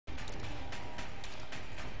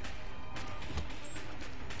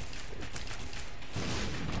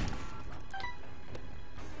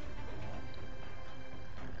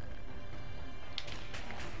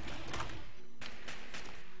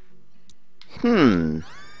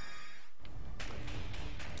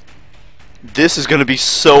This is gonna be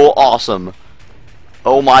so awesome.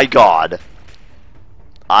 Oh my god.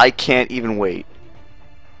 I can't even wait.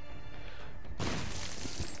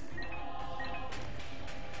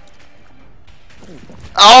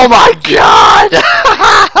 Oh my god!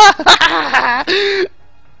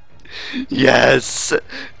 Yes!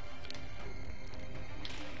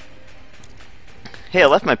 Hey, I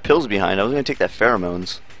left my pills behind. I was gonna take that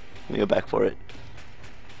pheromones. Let me go back for it.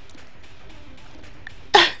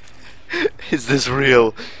 Is this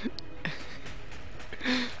real?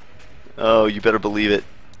 Oh, you better believe it.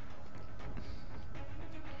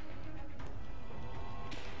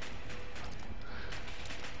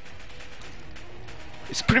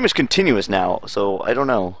 It's pretty much continuous now, so I don't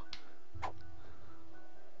know.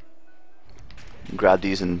 Grab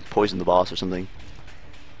these and poison the boss or something.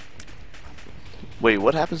 Wait,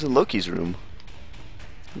 what happens in Loki's room?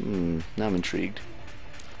 Now I'm intrigued.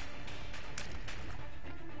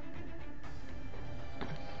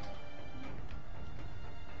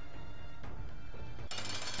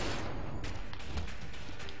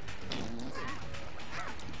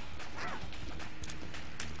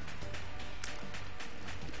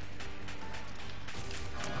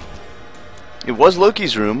 It was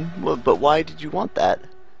Loki's room, but why did you want that?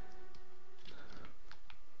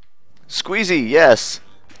 Squeezy, yes!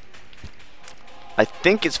 I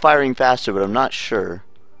think it's firing faster, but I'm not sure.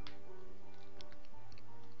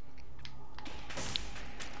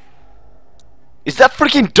 Is that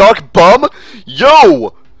freaking Dark Bum?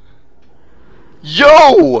 Yo!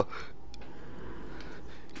 Yo!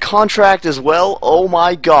 Contract as well? Oh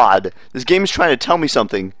my god. This game is trying to tell me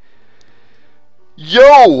something.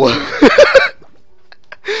 Yo!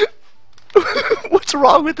 What's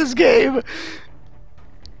wrong with this game?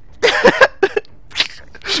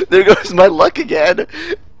 There goes my luck again.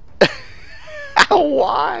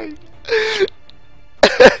 Why?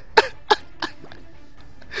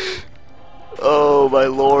 Oh my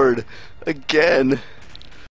lord. Again.